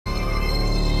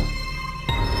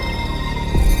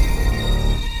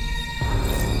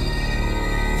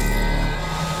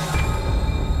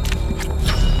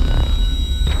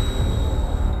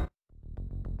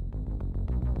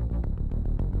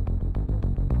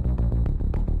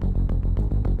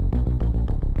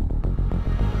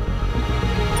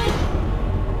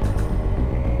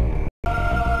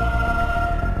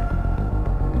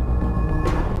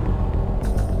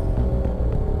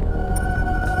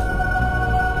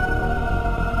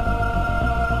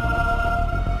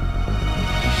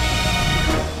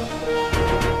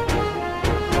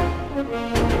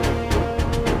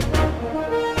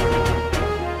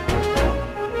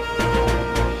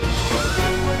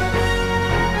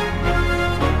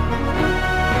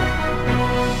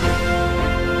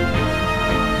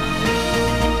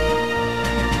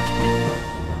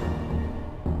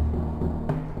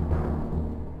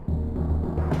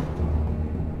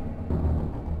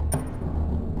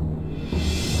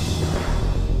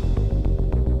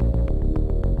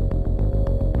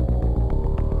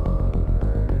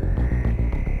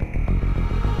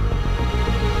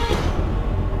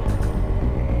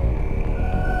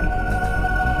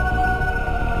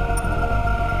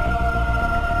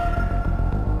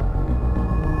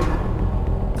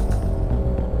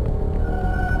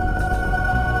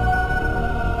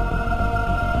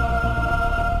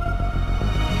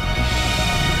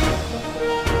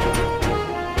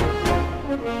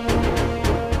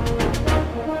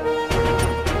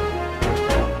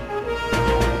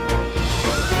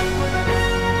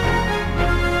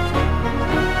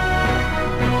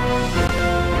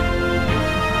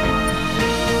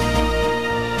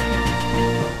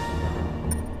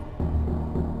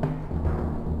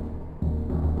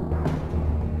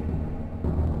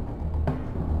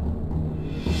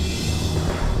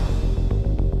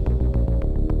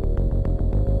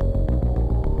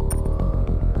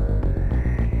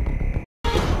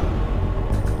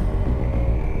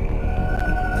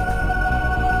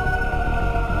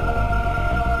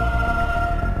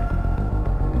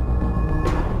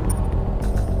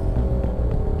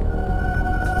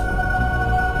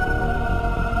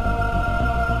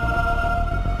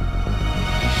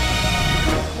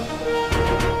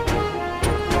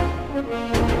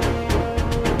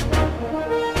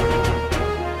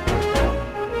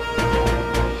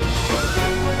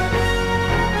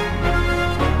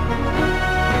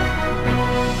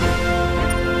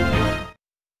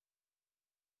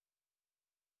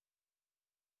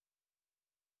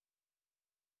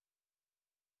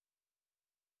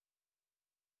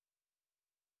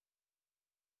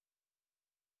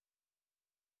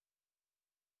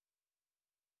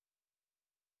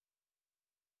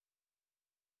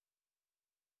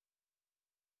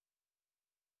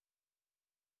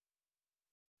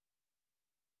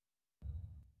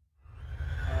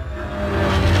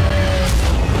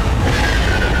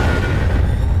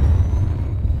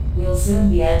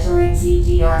soon be entering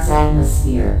ZDR's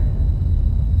atmosphere.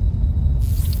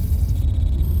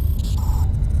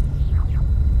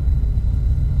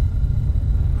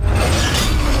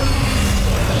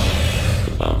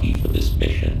 The bounty for this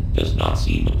mission does not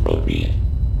seem appropriate.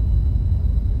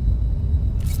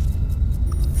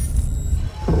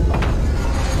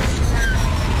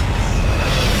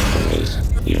 The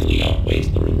risk clearly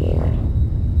outweighs the reward.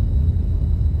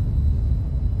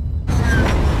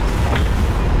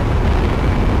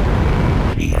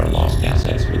 Treat our lost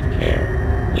assets with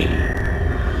care, lady.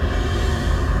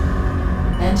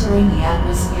 Entering the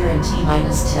atmosphere in T-10,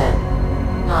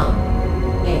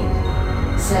 9,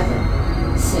 8,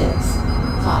 7, 6,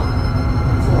 5,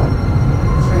 4,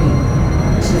 3,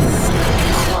 2,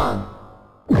 1.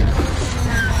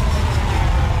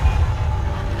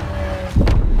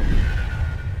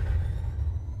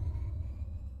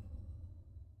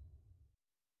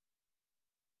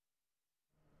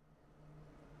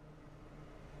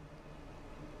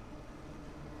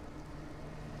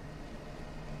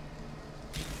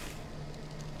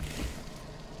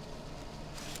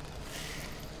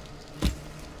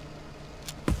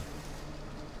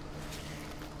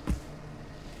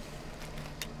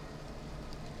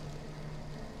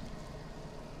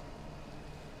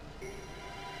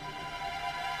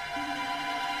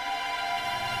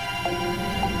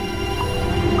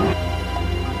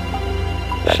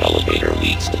 That elevator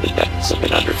leads to the depths of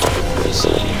an underground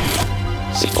facility.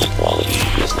 Signal quality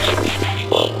is likely to be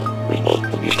low. Remote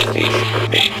communication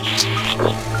remains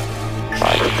useful.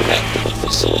 Try to connect to the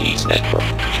facility's network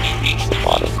when you reach the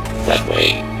bottom. That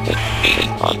way, get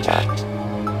in contact.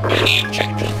 Any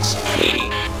objections, lady?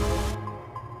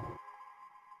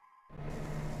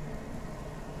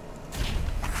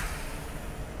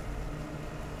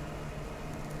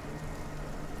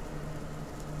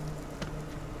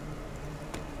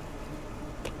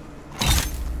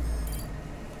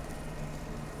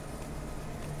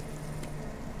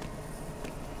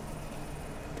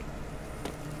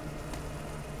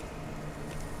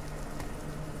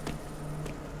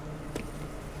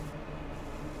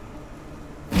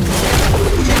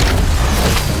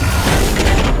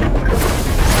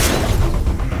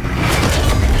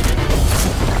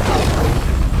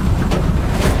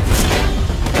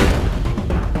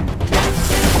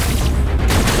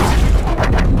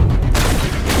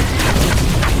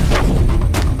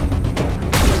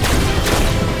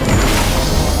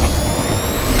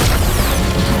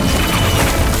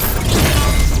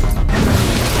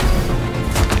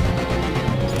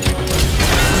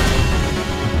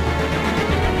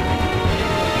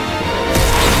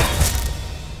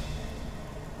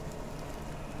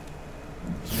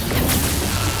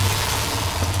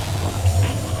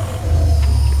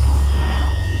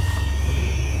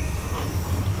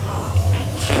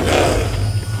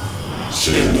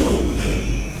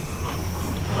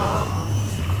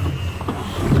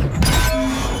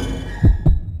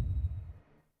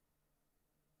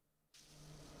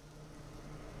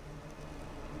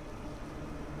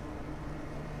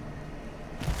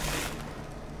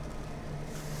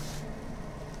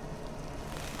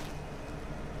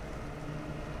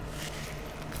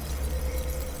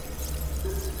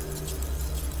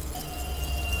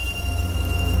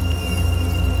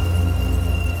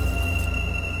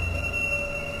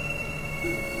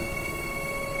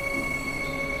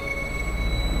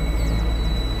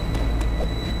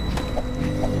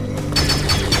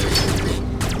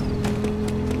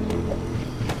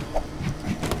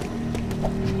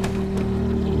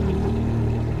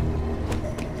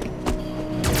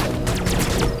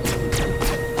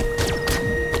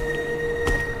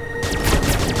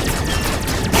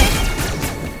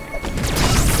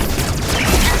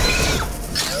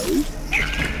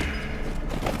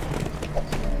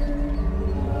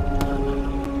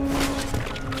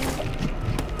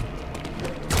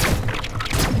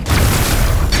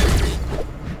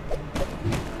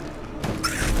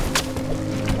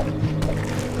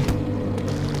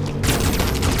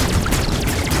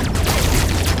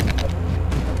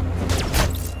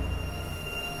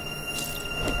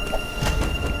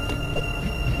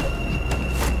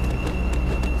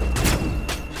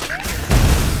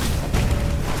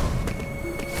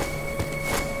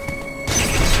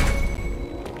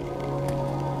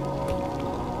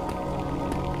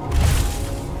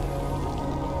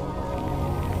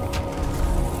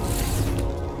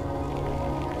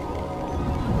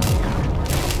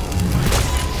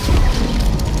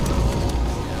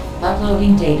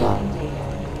 Uploading data.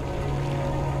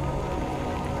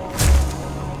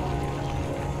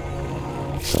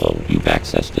 So, you've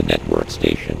accessed a network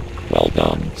station. Well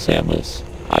done, Samus.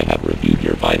 I have reviewed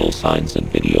your vital signs and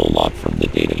video log from the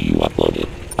data you uploaded.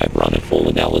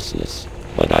 analysis,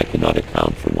 but I cannot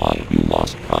account for why you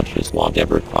lost consciousness.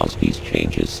 Whatever caused these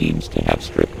changes seems to have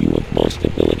stripped you of most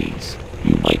abilities.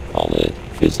 You might call it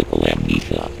physical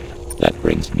amnesia. That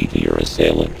brings me to your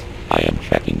assailant. I am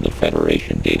checking the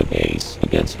Federation database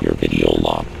against your video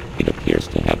log. It appears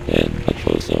to have been a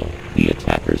Chozo. The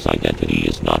attacker's identity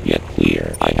is not yet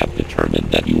clear. I have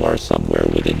determined that you are somewhere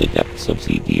within the depths of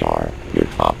ZDR. Your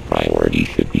top priority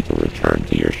should be to return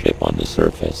to your ship on the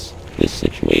surface. This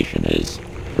situation is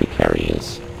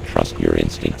precarious. Trust your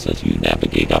instincts as you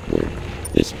navigate upward.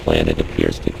 This planet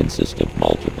appears to consist of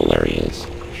multiple areas.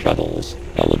 Shuttles,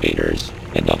 elevators,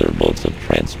 and other modes of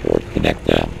transport connect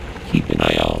them. Keep an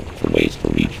eye out for ways to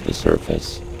reach the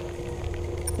surface.